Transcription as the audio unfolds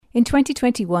In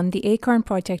 2021, the Acorn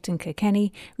Project in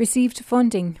Kilkenny received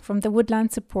funding from the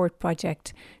Woodland Support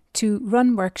Project to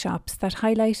run workshops that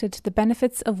highlighted the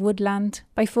benefits of woodland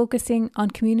by focusing on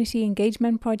community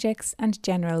engagement projects and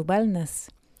general wellness.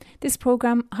 This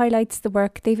programme highlights the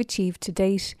work they've achieved to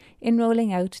date in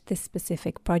rolling out this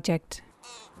specific project.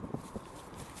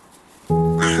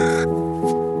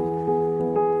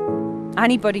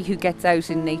 Anybody who gets out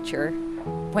in nature,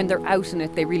 when they're out in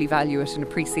it, they really value it and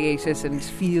appreciate it and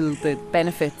feel the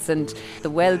benefits and the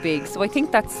well-being. So I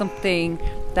think that's something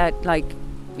that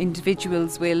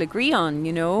individuals will agree on,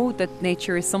 that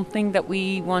nature is something that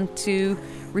we want to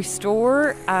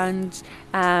restore. And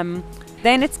then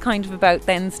it's kind of about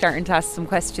then starting to ask some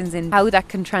questions in how that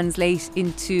can translate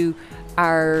into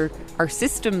our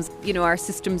systems, our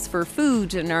systems for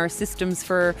food and our systems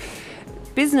for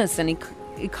business and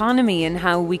economy, and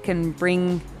how we can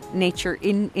bring nature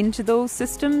into those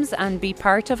systems and be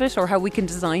part of it, or how we can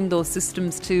design those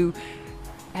systems to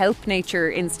help nature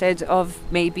instead of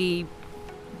maybe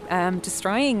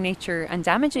destroying nature and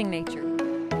damaging nature.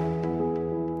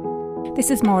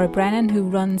 This is Maura Brennan, who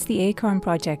runs the Acorn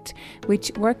Project,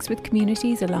 which works with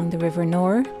communities along the River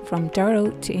Nore, from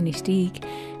Durrow to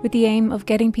Inishdeek, with the aim of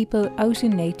getting people out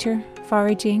in nature,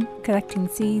 foraging, collecting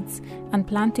seeds and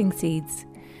planting seeds,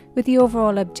 with the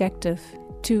overall objective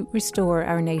to restore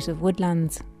our native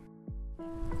woodlands.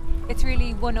 It's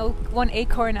really one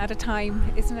acorn at a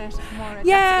time, isn't it, Maura?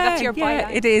 Yeah, that's your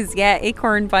byline. It is,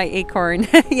 acorn by acorn.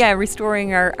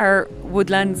 Restoring our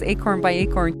woodlands acorn by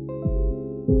acorn.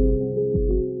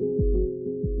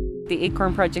 The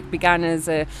Acorn Project began as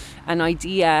an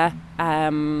idea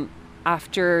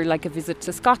after a visit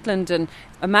to Scotland and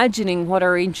imagining what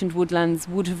our ancient woodlands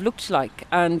would have looked like,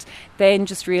 and then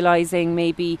just realising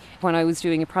maybe when I was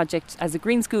doing a project as a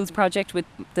Green Schools project with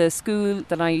the school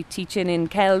that I teach in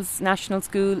Kells National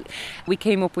School, we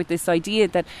came up with this idea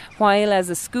that while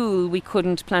as a school we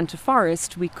couldn't plant a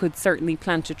forest, we could certainly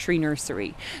plant a tree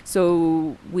nursery.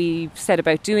 So we set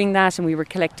about doing that, and we were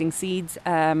collecting seeds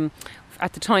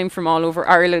at the time from all over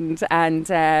Ireland and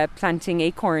planting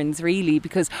acorns, really,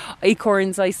 because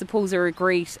acorns, I suppose, are a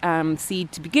great seed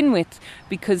to begin with,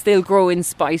 because they'll grow in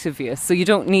spite of you. So you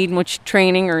don't need much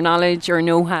training or knowledge or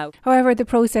know-how. However, the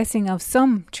processing of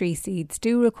some tree seeds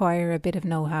do require a bit of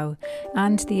know-how,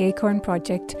 and the Acorn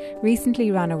Project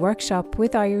recently ran a workshop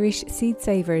with Irish seed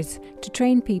savers to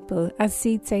train people as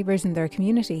seed savers in their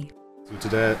community. So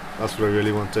today, that's what I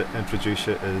really want to introduce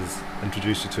you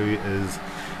to is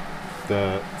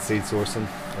the seed sourcing.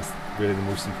 That's really the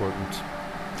most important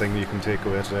thing you can take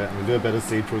away today. And we'll do a bit of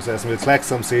seed processing. We'll collect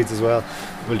some seeds as well.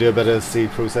 We'll do a bit of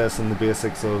seed processing, the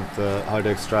basics of how to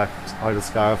extract, how to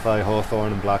scarify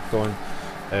hawthorn and blackthorn.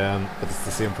 But it's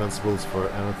the same principles for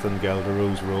anything, Gelder,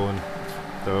 Rose, Rowan.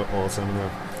 They're all similar,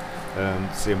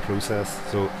 same process.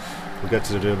 So we'll get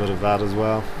to do a bit of that as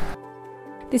well.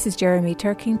 This is Jeremy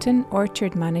Turkington,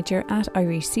 Orchard Manager at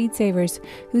Irish Seed Savers,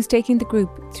 who's taking the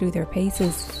group through their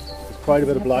paces. There's quite a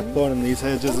bit of blackthorn in these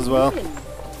hedges as well.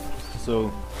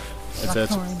 So I'd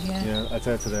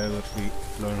say today that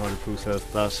we learn how to process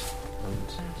that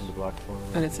and the blackthorn.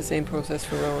 And it's the same process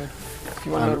for rowan. If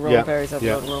you want a lot of rowan berries, I've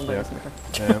a lot of rowan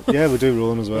berries. We do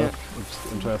rowan as well. Yeah.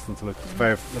 It's interesting to look.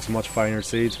 It's a much finer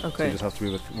seed. Okay. So you just have to be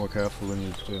a bit more careful when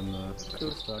you're doing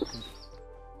extraction.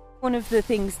 One of the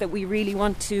things that we really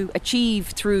want to achieve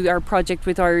through our project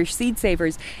with Irish Seed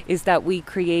Savers is that we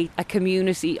create a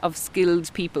community of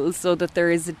skilled people, so that there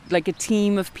is a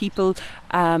team of people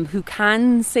who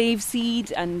can save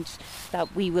seed, and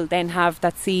that we will then have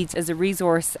that seed as a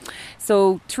resource.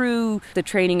 So through the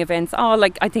training events,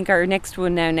 I think our next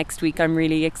one now next week I'm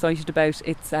really excited about.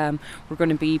 It's we're going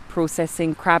to be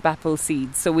processing crabapple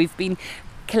seeds. So we've been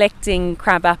collecting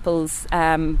crab apples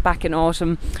back in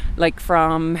autumn,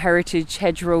 from heritage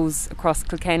hedgerows across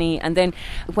Kilkenny, and then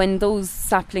when those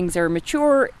saplings are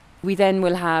mature, we then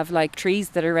will have trees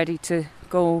that are ready to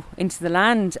go into the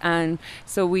land. And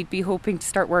so we'd be hoping to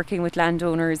start working with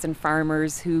landowners and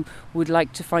farmers who would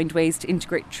like to find ways to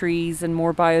integrate trees and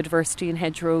more biodiversity in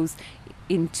hedgerows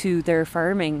into their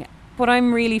farming. What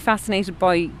I'm really fascinated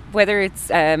by, whether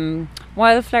it's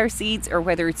wildflower seeds or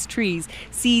whether it's trees,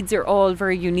 seeds are all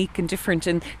very unique and different,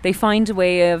 and they find a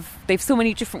way they've so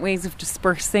many different ways of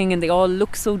dispersing, and they all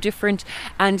look so different,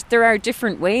 and there are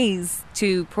different ways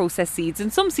to process seeds,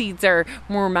 and some seeds are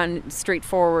more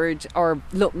straightforward or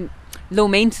low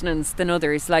maintenance than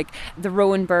others. The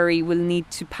rowan berry will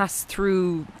need to pass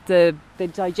through the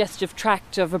digestive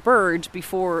tract of a bird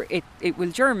before it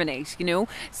will germinate,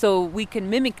 so we can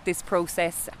mimic this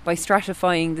process by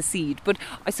stratifying the seed. But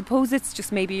I suppose it's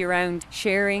just maybe around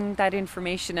sharing that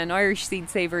information, and Irish Seed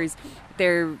Savers,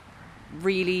 they're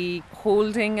really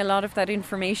holding a lot of that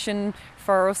information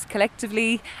for us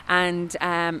collectively, and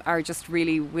are just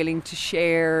really willing to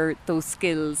share those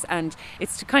skills. And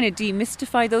it's to kind of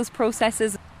demystify those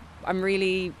processes. I'm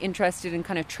really interested in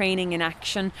kind of training in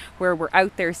action, where we're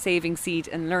out there saving seed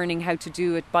and learning how to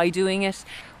do it by doing it.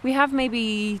 We have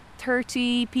maybe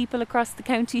 30 people across the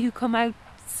county who come out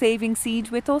saving seed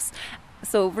with us.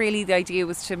 So really the idea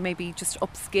was to maybe just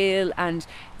upscale, and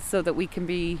so that we can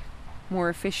be more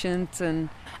efficient and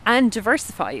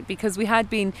diversify, because we had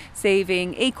been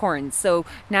saving acorns. So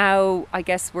now I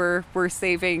guess we're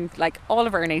saving like all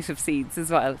of our native seeds as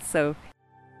well. So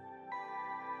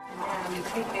we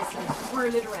take this and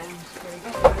swirl it around. There we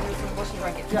go. There's some bushel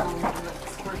bracket. Yeah. And like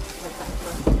squirt like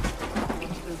that.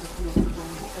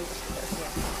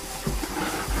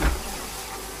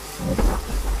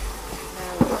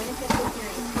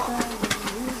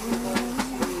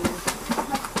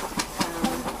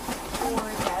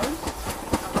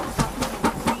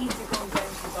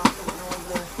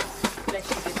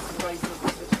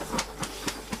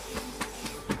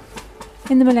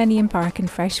 In the Millennium Park in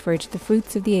Freshford, the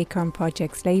fruits of the Acorn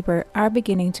Project's labour are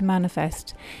beginning to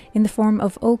manifest in the form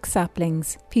of oak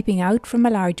saplings peeping out from a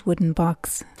large wooden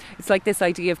box. It's like this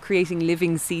idea of creating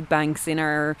living seed banks in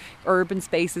our urban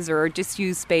spaces or our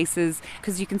disused spaces,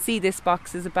 because you can see this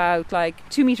box is about like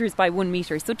 2 metres by 1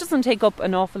 metre, so it doesn't take up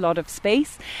an awful lot of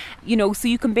space, you know, so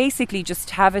you can basically just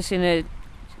have it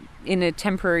in a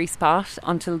temporary spot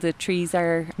until the trees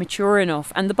are mature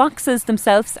enough. And the boxes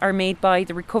themselves are made by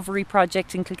the Recovery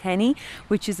Project in Kilkenny,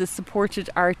 which is a supported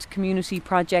art community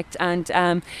project,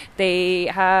 and they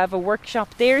have a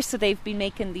workshop there, so they've been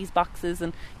making these boxes,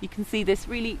 and you can see this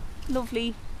really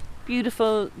lovely,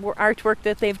 beautiful artwork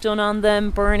that they've done on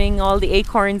them, burning all the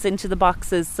acorns into the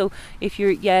boxes. So if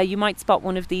you might spot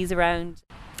one of these around.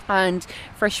 And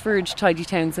Freshford Tidy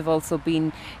Towns have also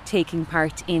been taking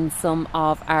part in some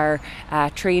of our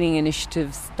training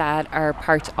initiatives that are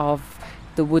part of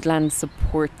the Woodland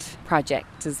Support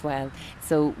Project as well.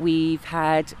 So we've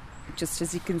had, just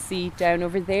as you can see down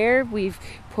over there, we've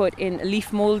put in a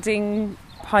leaf moulding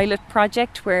pilot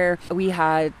project where we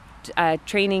had a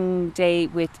training day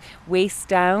with Waste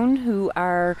Down, who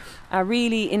are a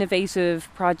really innovative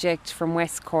project from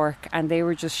West Cork, and they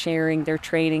were just sharing their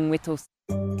training with us.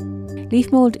 Leaf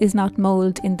mould is not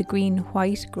mould in the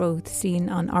green-white growth seen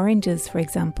on oranges, for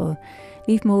example.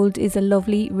 Leaf mould is a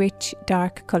lovely, rich,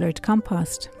 dark-coloured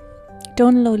compost.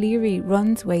 Donal O'Leary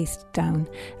runs Waste Down,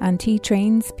 and he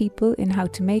trains people in how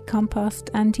to make compost,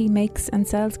 and he makes and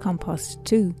sells compost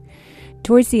too.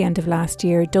 Towards the end of last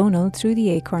year, Donal, through the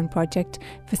Acorn Project,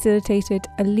 facilitated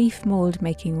a leaf mould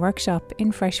making workshop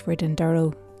in Freshford and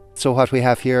Durrow. So what we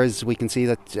have here is we can see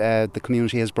that the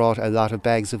community has brought a lot of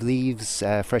bags of leaves,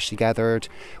 freshly gathered.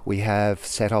 We have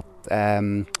set up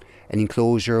an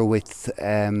enclosure with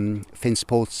fence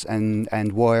posts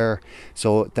and wire,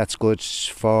 so that's good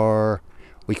for,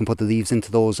 we can put the leaves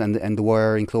into those, and the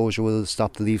wire enclosure will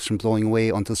stop the leaves from blowing away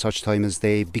until such time as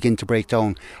they begin to break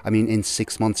down. I mean, in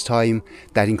 6 months' time,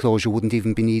 that enclosure wouldn't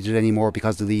even be needed anymore,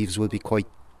 because the leaves will be quite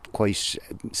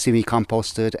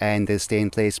semi-composted and they'll stay in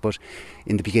place, but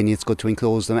in the beginning it's good to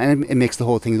enclose them, and it makes the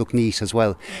whole thing look neat as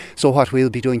well. So what we'll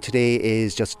be doing today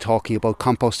is just talking about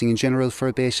composting in general for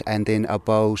a bit, and then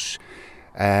about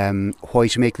why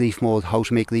to make leaf mould, how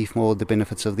to make leaf mould, the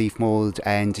benefits of leaf mould,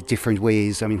 and different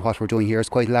ways. I mean, what we're doing here is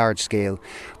quite large scale,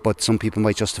 but some people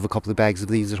might just have a couple of bags of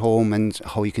leaves at home, and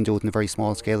how you can do it in a very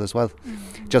small scale as well.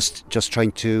 Just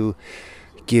trying to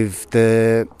give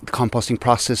the composting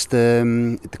process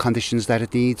the conditions that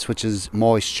it needs, which is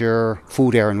moisture,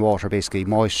 food, air and water, basically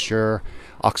moisture,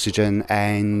 oxygen,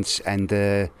 and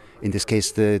the, in this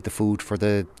case the food for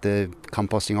the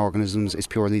composting organisms is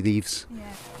purely leaves. Yeah.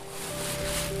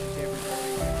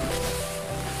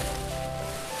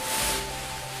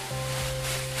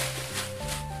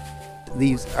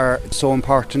 Leaves are so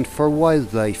important for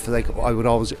wildlife. Like, I would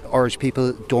always urge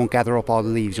people, don't gather up all the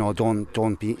leaves, you know,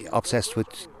 don't be obsessed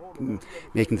with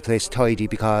making the place tidy,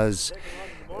 because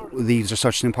leaves are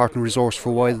such an important resource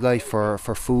for wildlife, for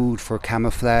food, for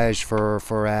camouflage, for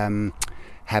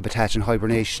habitat and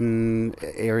hibernation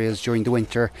areas during the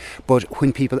winter. But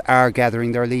when people are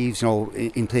gathering their leaves, you know,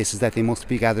 in places that they must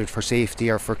be gathered for safety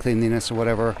or for cleanliness or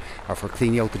whatever, or for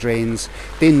cleaning out the drains,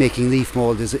 then making leaf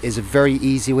mould is a very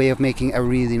easy way of making a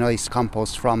really nice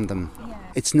compost from them. Yeah.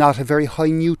 It's not a very high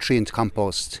nutrient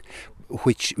compost,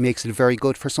 which makes it very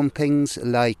good for some things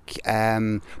like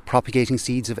propagating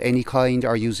seeds of any kind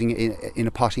or using it in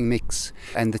a potting mix.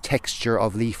 And the texture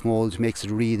of leaf mould makes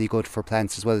it really good for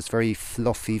plants as well. It's very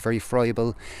fluffy, very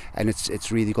friable, and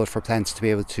it's really good for plants to be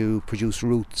able to produce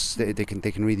roots. They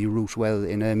can really root well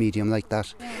in a medium like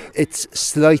that. It's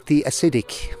slightly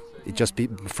acidic. Just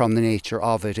from the nature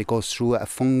of it. It goes through a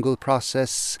fungal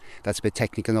process. That's a bit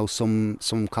technical now. Some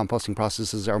composting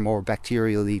processes are more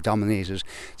bacterially dominated,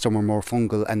 some are more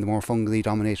fungal, and the more fungally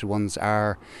dominated ones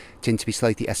tend to be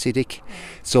slightly acidic.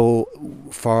 So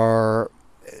for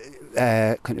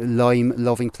kind of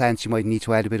lime-loving plants, you might need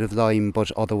to add a bit of lime,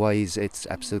 but otherwise it's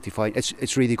absolutely fine.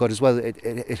 It's really good as well.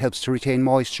 It helps to retain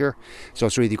moisture, so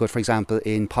it's really good, for example,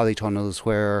 in polytunnels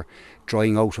where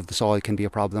drying out of the soil can be a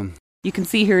problem. You can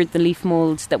see here the leaf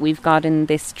mould that we've got in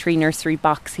this tree nursery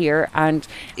box here, and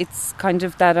it's kind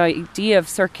of that idea of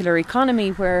circular economy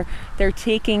where they're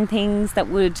taking things that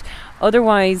would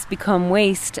otherwise become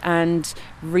waste and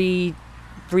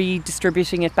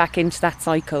redistributing it back into that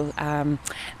cycle.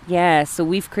 So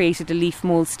we've created a leaf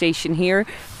mould station here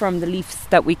from the leaves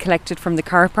that we collected from the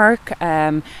car park.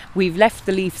 We've left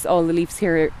all the leaves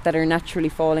here that are naturally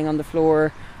falling on the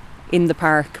floor in the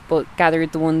park, but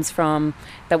gathered the ones from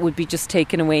that would be just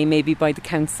taken away maybe by the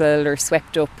council or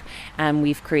swept up, and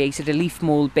we've created a leaf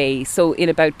mould bay. So in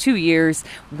about 2 years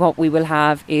what we will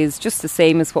have is just the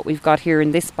same as what we've got here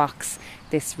in this box,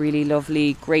 this really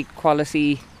lovely, great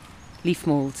quality leaf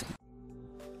mould.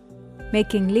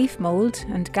 Making leaf mould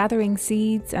and gathering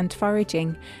seeds and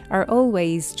foraging are all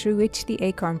ways through which the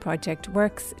Acorn Project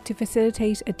works to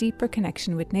facilitate a deeper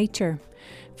connection with nature.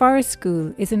 Forest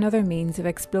School is another means of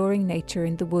exploring nature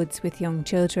in the woods with young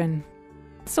children.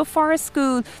 So Forest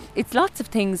School, it's lots of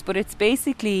things, but it's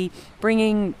basically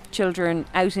bringing children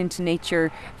out into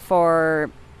nature for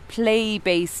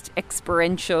play-based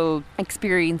experiential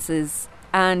experiences.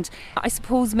 And I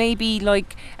suppose maybe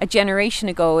like a generation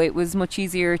ago it was much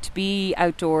easier to be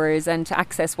outdoors and to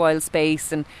access wild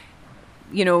space, and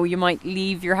you know, you might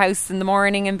leave your house in the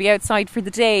morning and be outside for the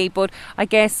day, but I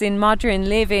guess in modern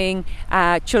living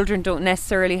children don't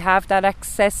necessarily have that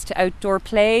access to outdoor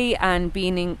play and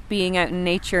being out in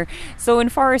nature. So in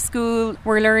Forest School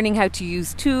we're learning how to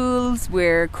use tools,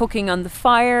 we're cooking on the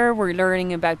fire, we're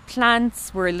learning about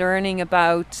plants, we're learning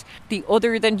about the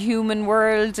other than human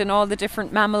world and all the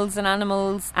different mammals and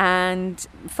animals, and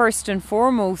first and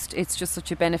foremost it's just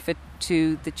such a benefit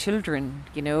to the children,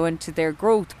 you know, and to their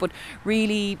growth. But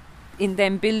really in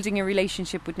them building a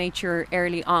relationship with nature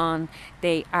early on,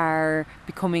 they are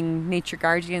becoming nature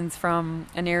guardians from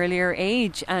an earlier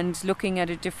age and looking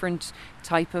at a different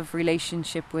type of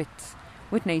relationship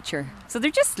with nature. So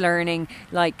they're just learning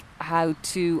like how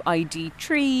to ID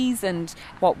trees and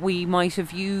what we might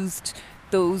have used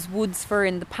those woods for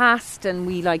in the past, and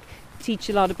we like teach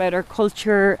a lot about our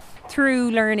culture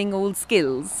through learning old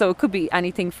skills. So it could be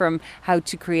anything from how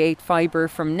to create fibre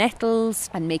from nettles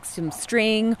and make some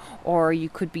string, or you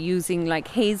could be using like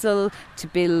hazel to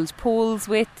build poles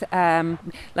with.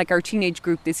 Like our teenage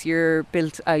group this year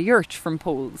built a yurt from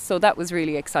poles, so that was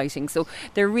really exciting. So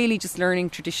they're really just learning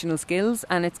traditional skills,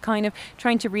 and it's kind of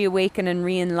trying to reawaken and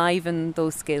re-enliven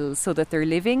those skills so that they're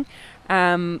living.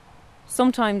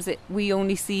 Sometimes we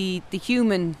only see the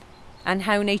human and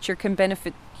how nature can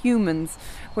benefit humans,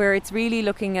 where it's really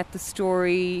looking at the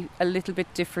story a little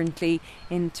bit differently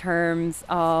in terms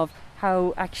of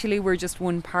how actually we're just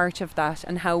one part of that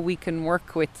and how we can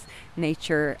work with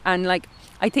nature. And like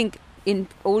I think in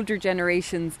older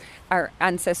generations our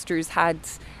ancestors had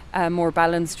a more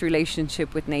balanced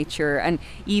relationship with nature, and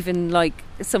even like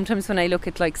sometimes when I look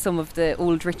at like some of the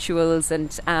old rituals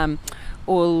and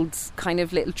old kind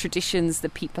of little traditions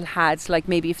that people had, like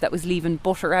maybe if that was leaving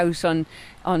butter out on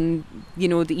you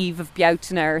know the eve of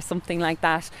Bealtaine or something like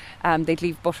that, they'd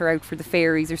leave butter out for the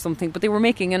fairies or something, but they were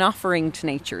making an offering to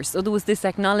nature. So there was this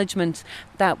acknowledgement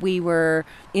that we were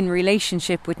in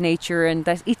relationship with nature and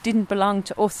that it didn't belong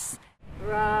to us.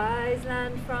 Rise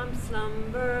land from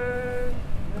slumber,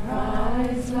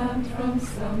 rise land from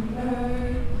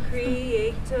slumber,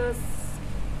 create us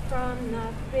from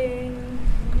nothing.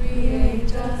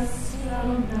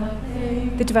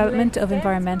 The development of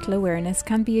environmental awareness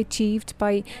can be achieved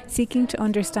by seeking to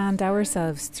understand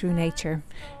ourselves through nature,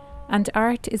 and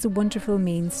art is a wonderful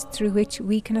means through which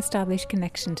we can establish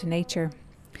connection to nature.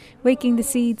 Waking the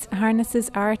Seeds harnesses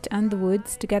art and the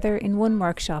woods together in one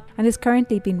workshop and is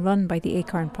currently being run by the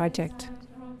Acorn Project.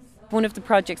 One of the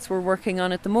projects we're working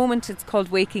on at the moment, it's called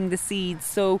Waking the Seeds.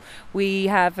 So we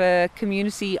have a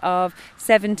community of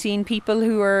 17 people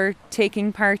who are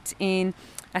taking part in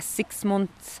a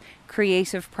 6-month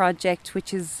creative project,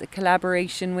 which is a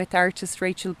collaboration with artist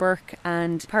Rachel Burke,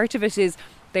 and part of it is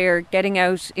they're getting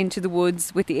out into the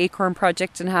woods with the Acorn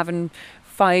Project and having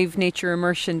 5 nature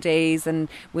immersion days, and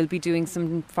we'll be doing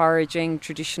some foraging,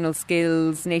 traditional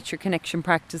skills, nature connection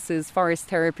practices, forest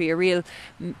therapy, a real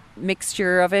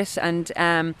mixture of it, and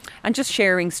just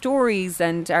sharing stories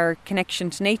and our connection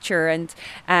to nature. And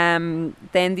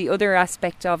then the other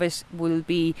aspect of it will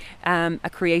be a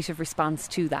creative response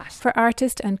to that. For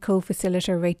artist and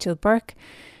co-facilitator Rachel Burke,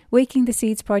 Waking the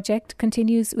Seeds project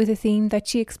continues with a theme that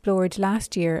she explored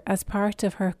last year as part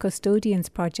of her Custodians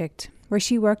project, where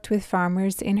she worked with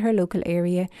farmers in her local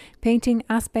area, painting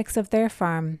aspects of their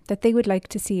farm that they would like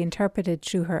to see interpreted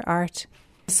through her art.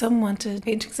 Some wanted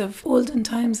paintings of olden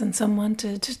times, and some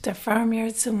wanted their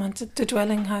farmyard, some wanted the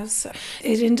dwelling house.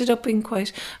 It ended up being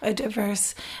quite a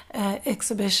diverse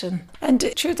exhibition. And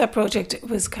through that project, it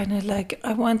was kind of like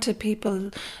I wanted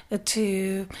people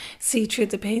to see through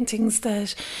the paintings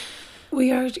that we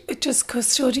are just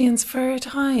custodians for a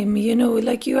time, you know,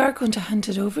 like you are going to hand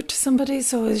it over to somebody,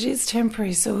 so it is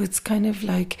temporary. So it's kind of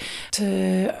like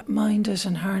to mind it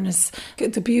and harness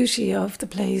the beauty of the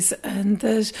place, and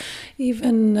that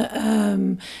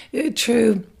even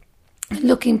through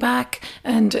looking back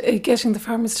and getting the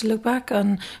farmers to look back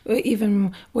on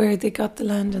even where they got the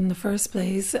land in the first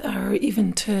place, or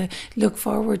even to look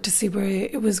forward to see where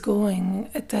it was going,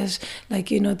 that,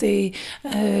 like, you know, they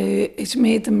it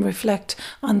made them reflect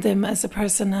on them as a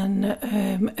person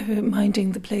and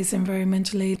minding the place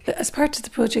environmentally. As part of the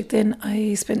project then,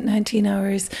 I spent 19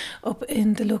 hours up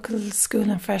in the local school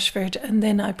in Freshford, and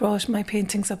then I brought my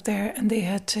paintings up there and they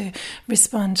had to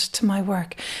respond to my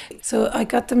work. So I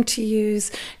got them to use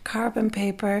carbon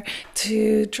paper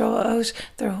to draw out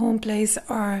their home place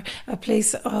or a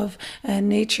place of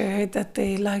nature that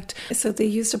they liked. So they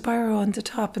used a biro on the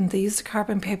top and they used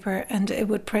carbon paper and it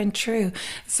would print through.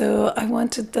 So I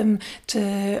wanted them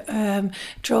to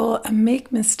draw and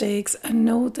make mistakes and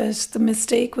know that the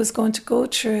mistake was going to go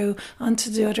through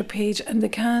onto the other page, and they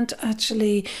can't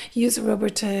actually use a rubber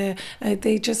to,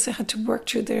 they just had to work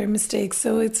through their mistakes.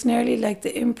 So it's nearly like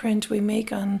the imprint we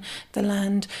make on the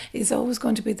land is always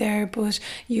going to be there, but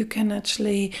you can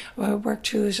actually work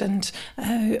through it and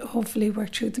hopefully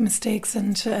work through the mistakes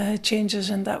and change it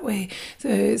in that way.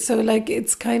 So like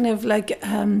it's kind of like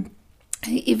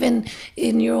even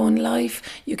in your own life,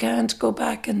 you can't go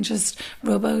back and just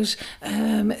rub out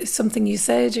something you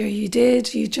said or you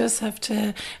did. You just have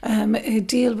to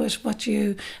deal with what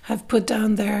you have put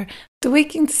down there. The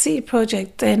Waking the Seed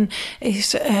project then,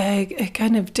 it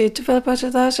kind of did develop out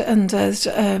of that, and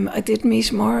I did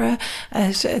meet Maura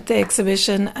at the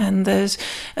exhibition, and that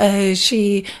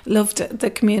she loved the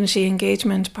community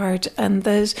engagement part, and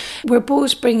that we're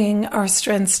both bringing our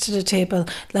strengths to the table.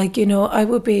 Like, you know, I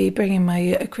would be bringing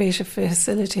my creative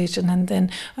facilitation, and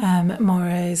then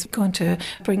Maura is going to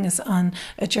bring us on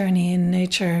a journey in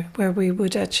nature where we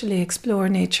would actually explore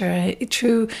nature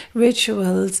through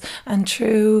rituals and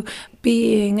through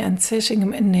being and sitting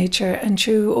in nature, and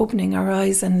through opening our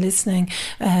eyes and listening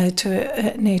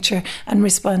to nature and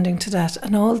responding to that.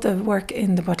 And all the work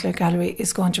in the Butler Gallery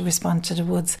is going to respond to the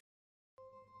woods.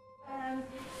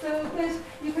 So that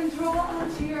you can draw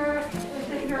onto your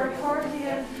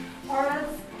accordion, or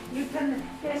else you can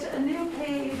get a new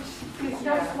page. You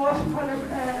start watercolour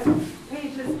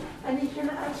pages, and you can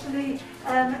actually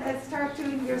start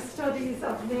doing your studies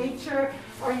of nature,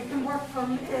 or you can work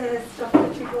from stuff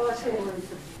that you brought in.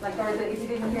 Like, or if you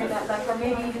didn't hear that, like, or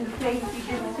maybe even the place you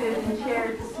visited and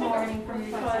shared this morning from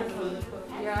your childhood.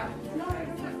 Yeah.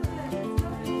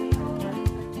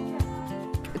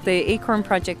 The Acorn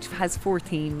Project has 4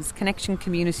 themes: connection,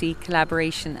 community,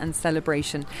 collaboration and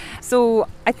celebration. So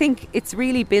I think it's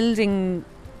really building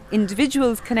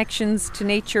individuals' connections to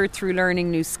nature through learning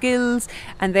new skills,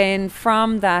 and then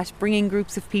from that bringing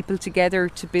groups of people together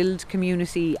to build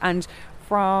community, and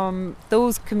from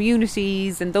those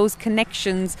communities and those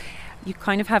connections you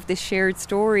kind of have this shared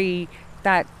story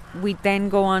that we then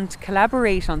go on to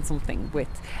collaborate on something with.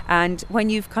 And when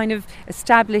you've kind of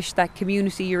established that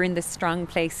community, you're in this strong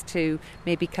place to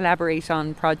maybe collaborate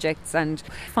on projects and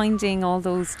finding all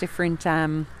those different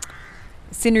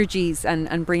synergies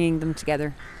and bringing them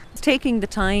together. Taking the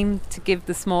time to give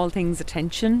the small things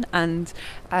attention, and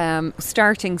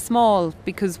starting small,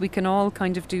 because we can all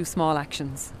kind of do small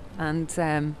actions,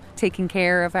 and taking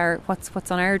care of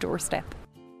what's on our doorstep.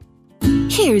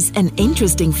 Here's an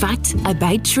interesting fact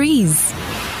about trees.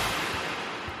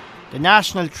 The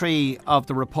national tree of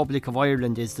the Republic of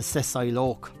Ireland is the sessile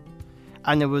oak,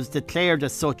 and it was declared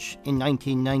as such in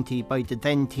 1990 by the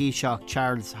then Taoiseach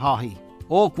Charles Haughey.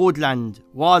 Oak woodland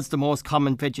was the most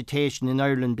common vegetation in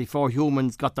Ireland before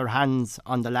humans got their hands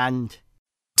on the land.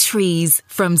 Trees,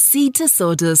 from seed to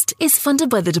sawdust, is funded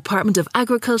by the Department of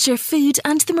Agriculture, Food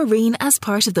and the Marine as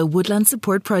part of the Woodland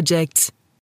Support Project.